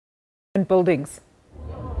and buildings.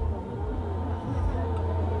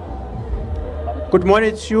 Good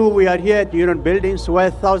morning to you. We are here at Union Buildings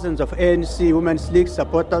where thousands of ANC Women's League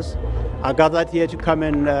supporters are gathered here to come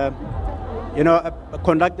and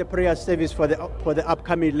conduct the prayer service for the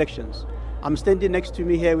upcoming elections. I'm standing next to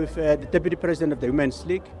me here with the Deputy President of the Women's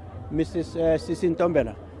League, Mrs. Sisi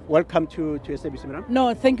Ntombela. Welcome to SABC, madam.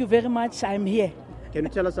 No, thank you very much. I'm here. Can you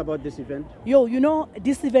tell us about this event?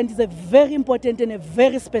 This event is a very important and a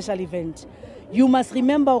very special event. You must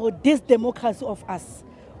remember this democracy of us.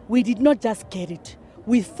 We did not just get it.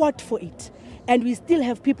 We fought for it. And we still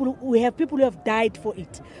have people who have died for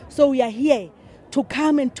it. So we are here to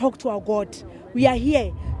come and talk to our God. We are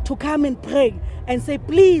here to come and pray and say,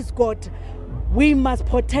 please, God, we must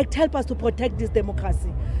help us to protect this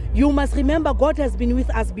democracy. You must remember God has been with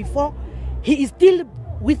us before. He is still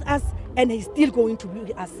with us. And he's still going to be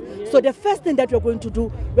with us. So the first thing that we're going to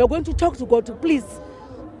do, we're going to talk to God to please,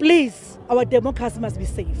 our democracy must be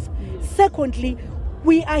safe. Secondly,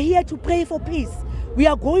 we are here to pray for peace. We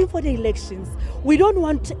are going for the elections. We don't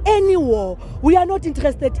want any war. We are not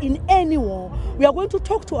interested in any war. We are going to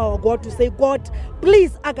talk to our God to say, God,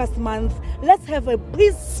 please, August month, let's have a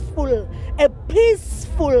peaceful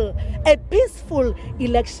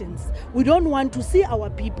elections. We don't want to see our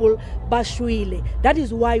people bashwile. That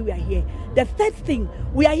is why we are here. The third thing,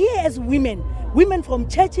 we are here as women. Women from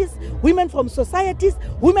churches, women from societies,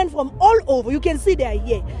 women from all over. You can see they are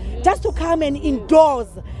here. Just to come and endorse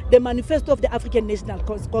the manifesto of the African National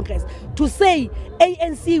Congress. To say,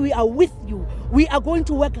 ANC, we are with you. We are going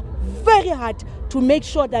to work very hard to make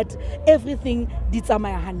sure that everything is on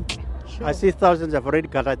my hand. Sure. I see thousands have already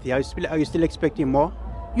gathered here. Are you still expecting more?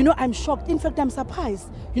 I'm shocked. In fact, I'm surprised.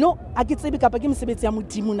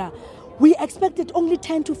 We expected only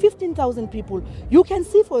 10 to 15,000 people. You can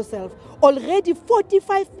see for yourself. Already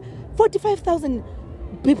 45,000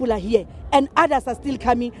 people are here. And others are still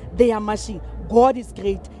coming. They are marching. God is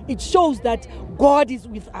great. It shows that God is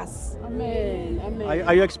with us. Amen. Amen.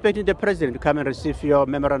 Are you expecting the president to come and receive your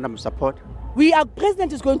memorandum of support?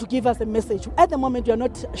 President is going to give us a message. At the moment, we are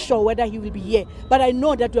not sure whether he will be here, but I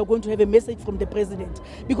know that we are going to have a message from the president.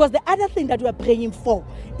 Because the other thing that we are praying for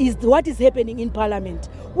is what is happening in parliament.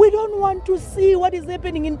 We don't want to see what is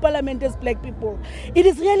happening in parliament as black people. It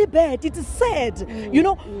is really bad. It is sad,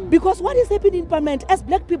 because what is happening in parliament as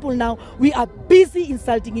black people now, we are busy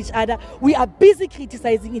insulting each other. We are busy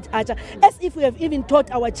criticizing each other, as if we have even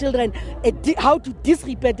taught our children how to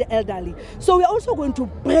disrespect the elderly. So we are also going to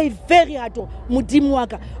pray very hard.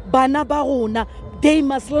 They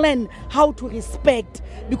must learn how to respect,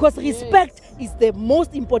 because respect is the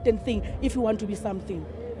most important thing if you want to be something.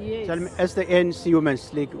 Yes. Tell me, as the ANC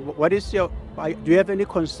Women's League, what is do you have any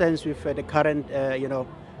concerns with the current,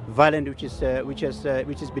 violence which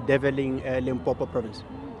is bedeviling Limpopo province?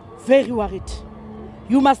 Very worried.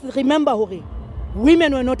 You must remember, Hori,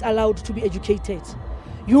 women were not allowed to be educated.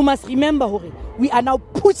 You must remember, Hori, we are now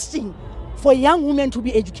pushing for young women to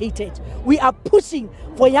be educated. We are pushing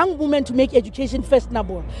for young women to make education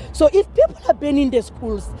fashionable. So if people are banning the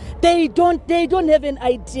schools, they don't have an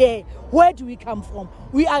idea where do we come from.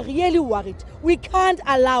 We are really worried. We can't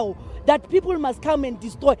allow that people must come and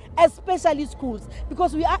destroy, especially schools,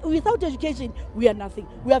 because without education, we are nothing.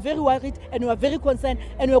 We are very worried and we are very concerned,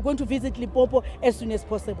 and we are going to visit Limpopo as soon as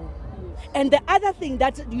possible. And the other thing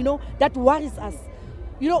that that worries us,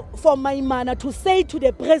 for my manner to say to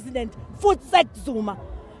the president, Zuma,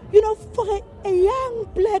 for a young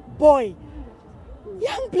black boy,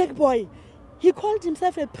 he called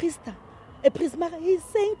himself a priest. He's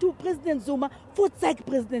saying to President Zuma,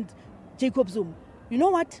 President Jacob Zuma, you know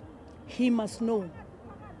what? He must know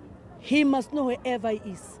wherever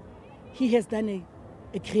he is, he has done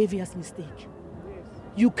a grievous mistake.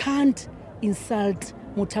 You can't insult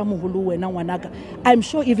Mutamuhulu wena wanaga. I'm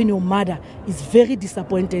sure even your mother is very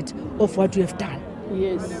disappointed of what you have done.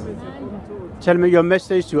 Yes. Tell me your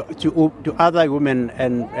message to other women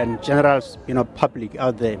and general public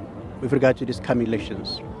out there with regard to these coming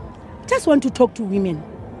elections. Just want to talk to women.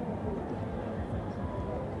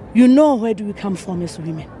 Where do we come from as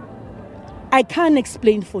women? I can't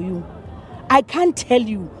explain for you. I can't tell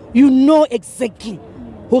you. You know exactly.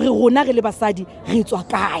 We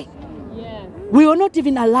were not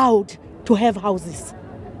even allowed to have houses.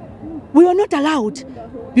 We were not allowed,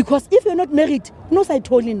 because if you're not married, no side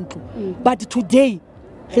told. But today,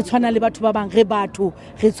 so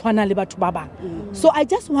I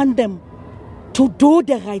just want them to do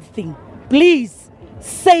the right thing. Please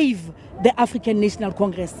save the African National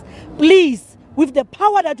Congress. Please, with the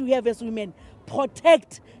power that we have as women,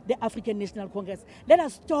 protect the African National Congress. Let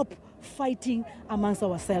us stop fighting amongst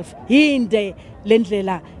ourselves. Hinde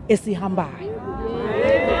lendlela esihambayo.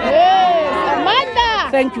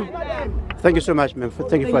 Amanda! Thank you. Thank you so much, ma'am.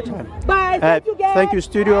 Thank you for your time. Bye. Thank you, guys. Thank you,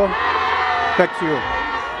 studio. Back to you.